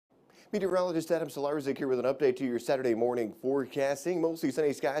Meteorologist Adam Solarzik here with an update to your Saturday morning forecasting. Mostly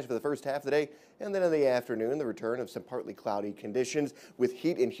sunny skies for the first half of the day, and then in the afternoon, the return of some partly cloudy conditions, with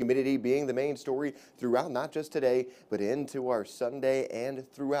heat and humidity being the main story throughout not just today, but into our Sunday and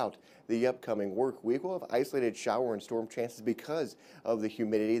throughout the upcoming work week. We'll have isolated shower and storm chances because of the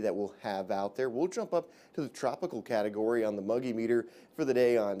humidity that we'll have out there. We'll jump up to the tropical category on the muggy meter for the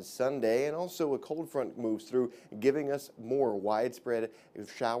day on Sunday, and also a cold front moves through, giving us more widespread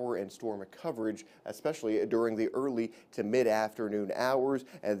shower and storm coverage, especially during the early to mid-afternoon hours.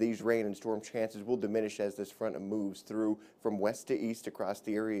 And these rain and storm chances will diminish as this front moves through from west to east across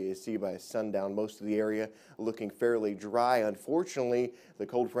the area. You see by sundown, most of the area looking fairly dry. Unfortunately, the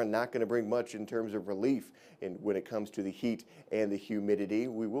cold front not going to bring much in terms of relief when it comes to the heat and the humidity.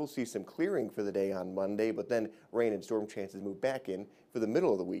 We will see some clearing for the day on Monday, but then rain and storm chances move back in for the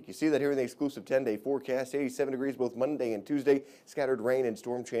middle of the week. You see that here in the exclusive 10-day forecast. 87 degrees both Monday and Tuesday. Scattered rain and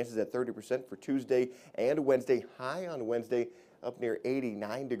storm chances at 30% for Tuesday and Wednesday. High on Wednesday up near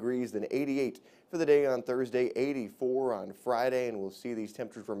 89 degrees, then 88 for the day on Thursday, 84 on Friday, and we'll see these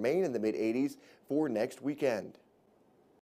temperatures remain in the mid-80s for next weekend.